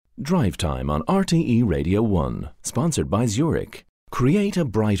Drive Time on RTE Radio 1, sponsored by Zurich. Create a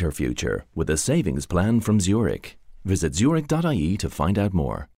brighter future with a savings plan from Zurich. Visit zurich.ie to find out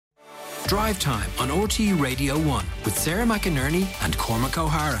more. Drive Time on RTE Radio 1 with Sarah McInerney and Cormac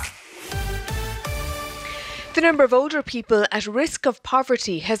O'Hara. The number of older people at risk of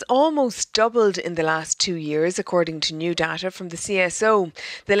poverty has almost doubled in the last 2 years, according to new data from the CSO.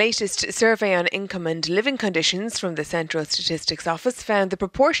 The latest survey on income and living conditions from the Central Statistics Office found the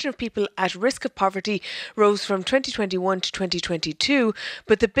proportion of people at risk of poverty rose from 2021 to 2022,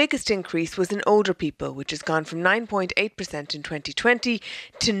 but the biggest increase was in older people, which has gone from 9.8% in 2020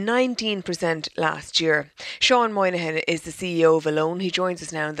 to 19% last year. Sean Moynihan is the CEO of Alone. He joins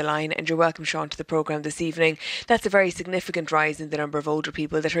us now on the line, and you're welcome, Sean, to the programme this evening. That's a very significant rise in the number of older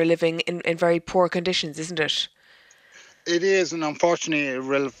people that are living in very poor conditions, isn't it? It is, and unfortunately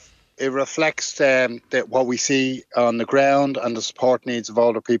it reflects what we see on the ground and the support needs of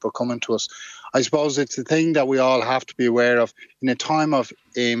older people coming to us. I suppose it's the thing that we all have to be aware of. In a time of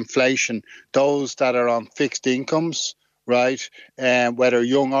inflation, those that are on fixed incomes, right, whether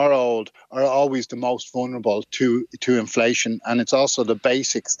young or old, are always the most vulnerable to inflation, and it's also the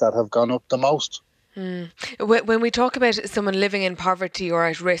basics that have gone up the most. When we talk about someone living in poverty or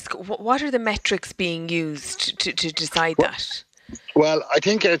at risk, what are the metrics being used to decide that? Well, I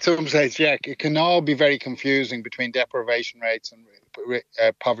think at some stage, yeah, it can all be very confusing between deprivation rates and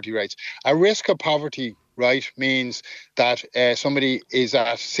poverty rates. A risk of poverty, right, means that somebody is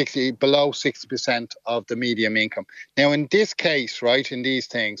at below 60% of the median income. Now, in this case, right, in these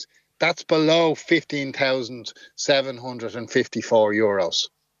things, that's below 15,754 euros.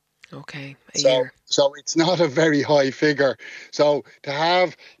 Okay, so it's not a very high figure. So to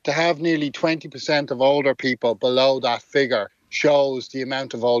have nearly 20% of older people below that figure shows the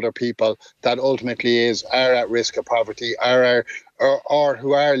amount of older people that ultimately are at risk of poverty, or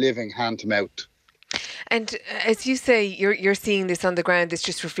who are living hand to mouth. And as you say, you're seeing this on the ground. This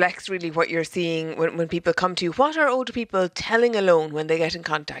just reflects really what you're seeing when people come to you. What are older people telling Alone when they get in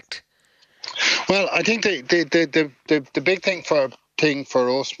contact? Well, I think the big thing for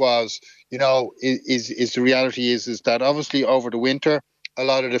us was, is the reality is that obviously over the winter, a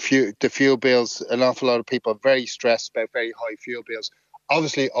lot of the fuel bills, an awful lot of people are very stressed about very high fuel bills.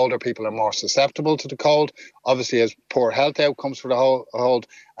 Obviously, older people are more susceptible to the cold. Obviously, has poor health outcomes for the cold.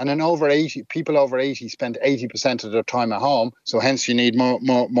 And then people over 80 spend 80% of their time at home. So hence you need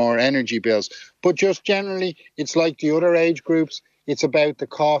more energy bills. But just generally, it's like the other age groups. It's about the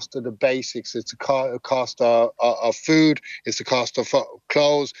cost of the basics. It's the cost of food. It's the cost of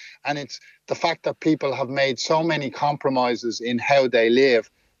clothes. And it's the fact that people have made so many compromises in how they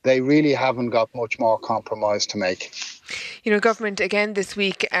live. They really haven't got much more compromise to make. Government again this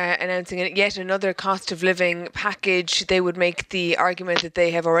week announcing yet another cost of living package. They would make the argument that they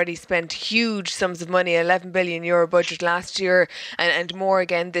have already spent huge sums of money, €11 billion budget last year and more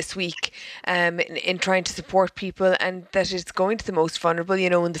again this week in trying to support people, and that it's going to the most vulnerable,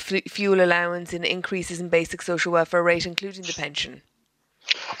 in the fuel allowance, in increases in basic social welfare rate, including the pension.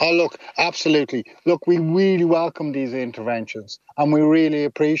 Oh, look, absolutely. Look, we really welcome these interventions and we really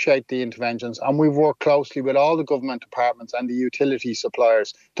appreciate the interventions, and we've worked closely with all the government departments and the utility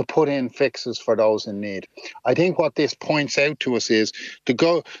suppliers to put in fixes for those in need. I think what this points out to us is the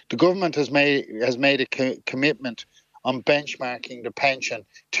government has made a commitment on benchmarking the pension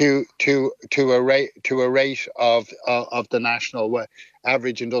to a rate of the national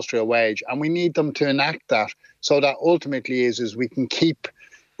average industrial wage, and we need them to enact that so that ultimately is we can keep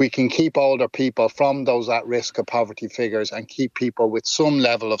older people from those at risk of poverty figures and keep people with some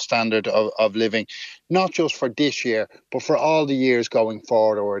level of standard of living, not just for this year, but for all the years going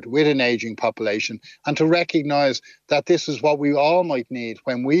forward with an ageing population, and to recognise that this is what we all might need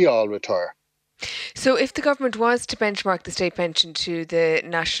when we all retire. So if the government was to benchmark the state pension to the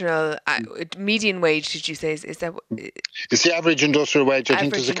national median wage, did you say, is that? It's the average industrial wage. I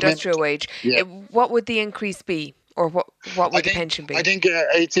think there's a industrial wage. Yeah. What would the increase be? Or what would the pension be? I think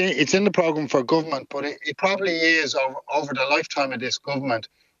it's in the programme for government, but it probably is over the lifetime of this government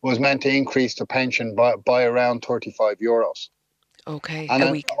was meant to increase the pension by around €35. Okay, and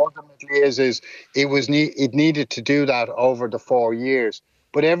a week. Ultimately it needed to do that over the 4 years.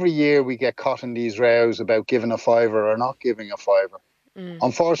 But every year we get caught in these rows about giving a fiver or not giving a fiver.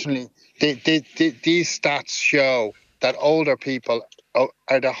 Unfortunately, these stats show that older people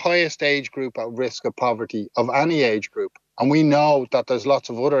are the highest age group at risk of poverty of any age group. And we know that there's lots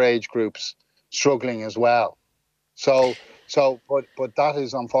of other age groups struggling as well. But that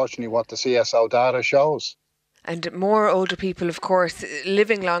is unfortunately what the CSO data shows. And more older people, of course,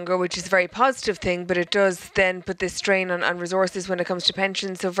 living longer, which is a very positive thing, but it does then put this strain on resources when it comes to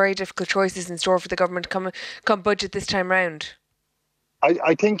pensions. So very difficult choices in store for the government come budget this time round.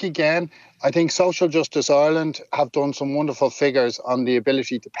 I think Social Justice Ireland have done some wonderful figures on the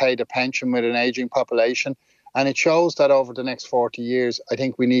ability to pay the pension with an ageing population. And it shows that over the next 40 years, I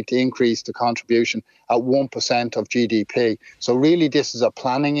think we need to increase the contribution at 1% of GDP. So really, this is a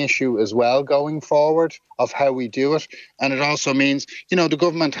planning issue as well going forward of how we do it. And it also means, the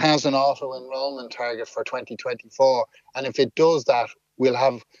government has an auto-enrolment target for 2024. And if it does that, we'll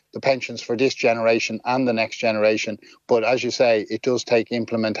have the pensions for this generation and the next generation. But as you say, it does take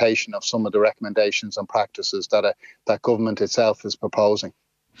implementation of some of the recommendations and practices that government itself is proposing.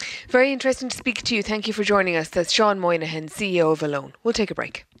 Very interesting to speak to you. Thank you for joining us. That's Sean Moynihan, CEO of Alone. We'll take a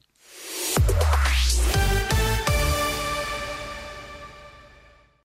break.